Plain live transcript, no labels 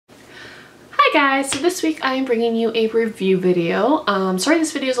Hi guys, so this week I am bringing you a review video. Sorry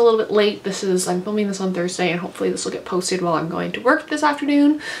this video is a little bit late. I'm filming this on Thursday and hopefully this will get posted while I'm going to work this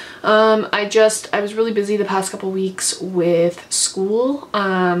afternoon. I was really busy the past couple weeks with school.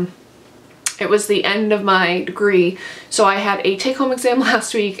 It was the end of my degree, so I had a take-home exam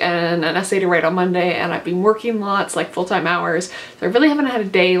last week and an essay to write on Monday, and I've been working lots, like full-time hours, so I really haven't had a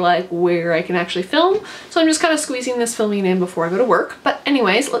day like where I can actually film, so I'm just kind of squeezing this filming in before I go to work. But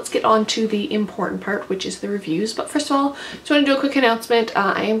anyways, let's get on to the important part, which is the reviews. But first of all, just want to do a quick announcement.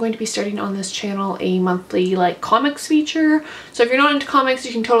 I am going to be starting on this channel a monthly like comics feature, so if you're not into comics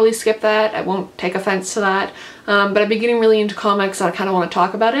you can totally skip that. I won't take offense to that. But I've been getting really into comics and I kind of want to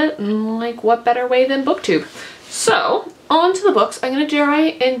talk about it, and like what better way than booktube. So on to the books. I'm going to try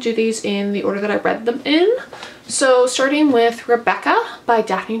and do these in the order that I read them in. So starting with Rebecca by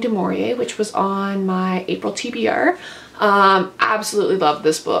Daphne du Maurier, which was on my April TBR. Absolutely loved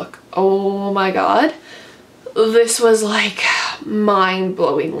this book. Oh my god. This was like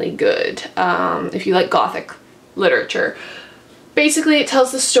mind-blowingly good if you like gothic literature. Basically, it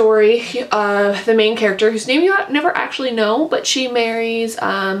tells the story of the main character, whose name you never actually know, but she marries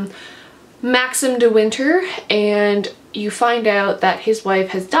Maxim de Winter, and you find out that his wife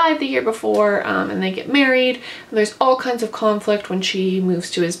has died the year before, and they get married. And there's all kinds of conflict when she moves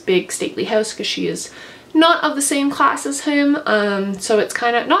to his big stately house because she is not of the same class as him. So it's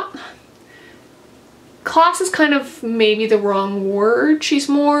kind of not... Class is kind of maybe the wrong word. She's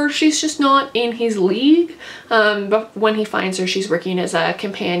just not in his league. But when he finds her, she's working as a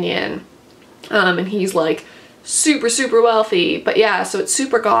companion. And he's like super wealthy. But yeah, so it's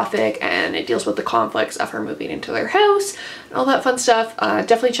super gothic and it deals with the conflicts of her moving into their house and all that fun stuff.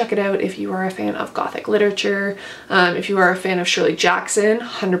 Definitely check it out if you are a fan of gothic literature. If you are a fan of Shirley Jackson,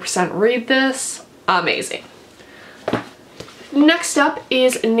 100% read this. Amazing. Next up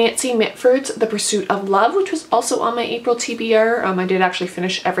is Nancy Mitford's The Pursuit of Love, which was also on my April TBR. I did actually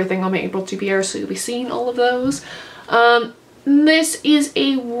finish everything on my April TBR, so you'll be seeing all of those. This is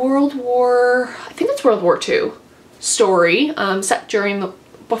a World War II story set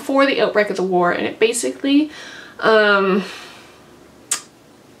before the outbreak of the war, and it basically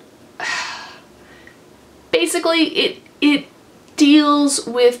it deals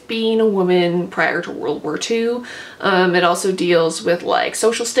with being a woman prior to World War II. It also deals with like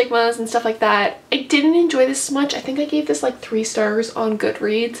social stigmas and stuff like that. I didn't enjoy this as much. I think I gave this like 3 stars on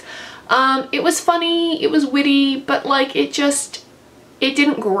Goodreads. It was funny, it was witty, but like it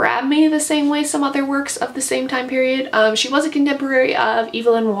didn't grab me the same way some other works of the same time period. She was a contemporary of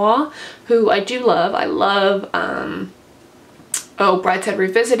Evelyn Waugh, who I do love. I love Brideshead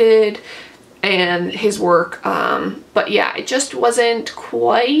Revisited and his work, but yeah, it just wasn't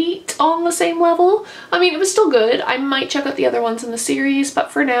quite on the same level. I mean, it was still good. I might check out the other ones in the series,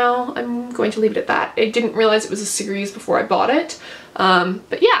 but for now I'm going to leave it at that. I didn't realize it was a series before I bought it,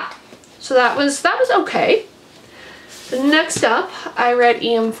 but yeah, so that was okay. Next up, I read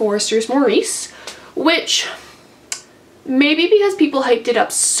E.M. Forster's Maurice, which maybe because people hyped it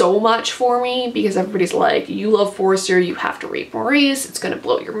up so much for me, because everybody's like, you love Forster, you have to read Maurice, it's gonna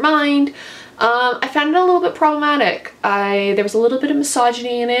blow your mind. I found it a little bit problematic. There was a little bit of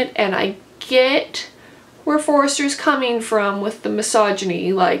misogyny in it, and I get where Forster's coming from with the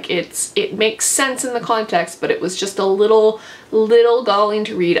misogyny. Like, it makes sense in the context, but it was just a little galling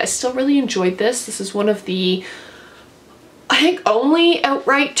to read. I still really enjoyed this. This is one of the, I think, only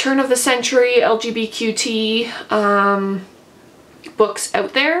outright turn of the century LGBTQT books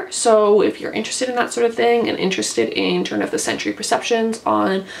out there. So if you're interested in that sort of thing and interested in turn of the century perceptions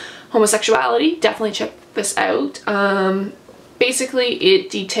on homosexuality, definitely check this out. Basically it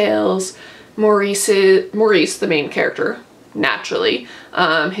details Maurice, the main character, naturally,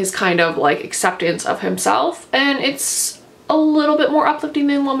 his kind of like acceptance of himself, and it's a little bit more uplifting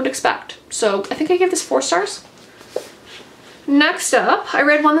than one would expect. So I think I gave this 4 stars. Next up, I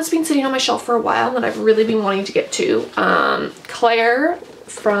read one that's been sitting on my shelf for a while that I've really been wanting to get to. Claire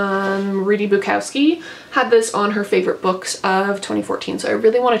from Rudy Bukowski had this on her favorite books of 2014, so I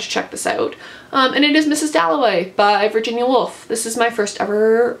really wanted to check this out. And it is Mrs. Dalloway by Virginia Woolf. This is my first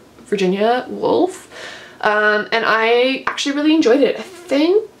ever Virginia Woolf, and I actually really enjoyed it. I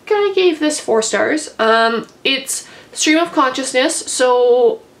think I gave this 4 stars. It's stream of consciousness,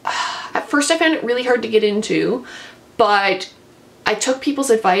 so at first I found it really hard to get into, but I took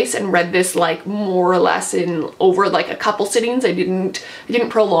people's advice and read this like more or less in over like a couple sittings. I didn't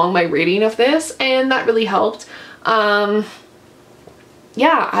prolong my reading of this, and that really helped. Yeah,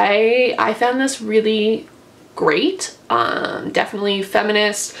 I found this really great. Definitely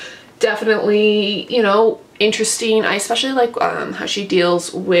feminist, definitely, you know, interesting. I especially like how she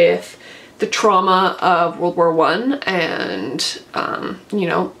deals with the trauma of World War I and, you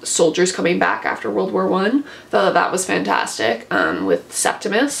know, soldiers coming back after World War I. Thought that was fantastic, with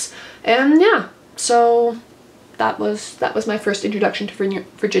Septimus. And yeah, so that was my first introduction to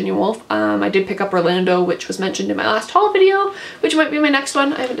Virginia Woolf. I did pick up Orlando, which was mentioned in my last haul video, which might be my next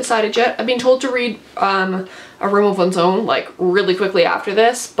one. I haven't decided yet. I've been told to read A Room of One's Own like really quickly after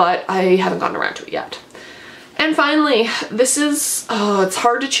this, but I haven't gotten around to it yet. And finally, this is, oh, it's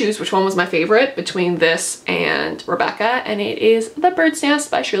hard to choose which one was my favorite between this and Rebecca, and it is The Bird's Nest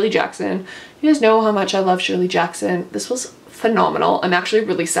by Shirley Jackson. You guys know how much I love Shirley Jackson. This was phenomenal. I'm actually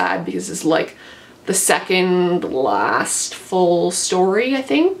really sad because it's like the second last full story, I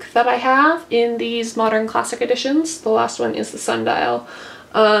think, that I have in these modern classic editions. The last one is The Sundial.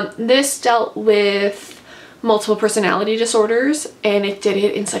 This dealt with multiple personality disorders, and it did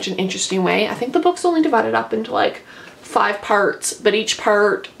it in such an interesting way. I think the book's only divided up into like 5 parts, but each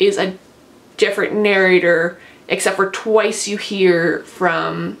part is a different narrator, except for twice you hear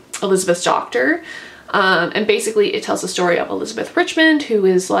from Elizabeth's doctor. And basically it tells the story of Elizabeth Richmond, who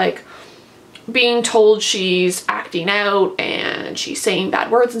is like being told she's acting out and she's saying bad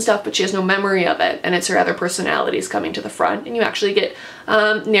words and stuff, but she has no memory of it, and it's her other personalities coming to the front, and you actually get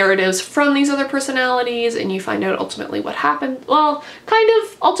narratives from these other personalities, and you find out ultimately what happened. Well, kind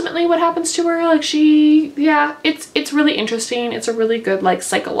of ultimately what happens to her. Like yeah, it's really interesting. It's a really good like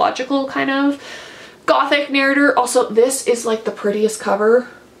psychological kind of gothic narrator. Also, this is like the prettiest cover.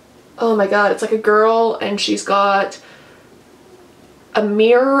 Oh my god, it's like a girl and she's got a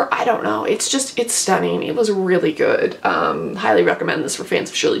mirror. I don't know. It's stunning. It was really good. Highly recommend this for fans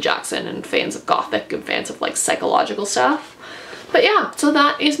of Shirley Jackson and fans of gothic and fans of like psychological stuff. But yeah, so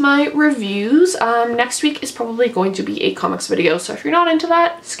that is my reviews. Next week is probably going to be a comics video, so if you're not into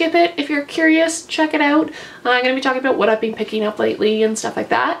that, skip it. If you're curious, check it out. I'm going to be talking about what I've been picking up lately and stuff like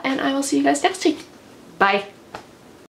that, and I will see you guys next week. Bye.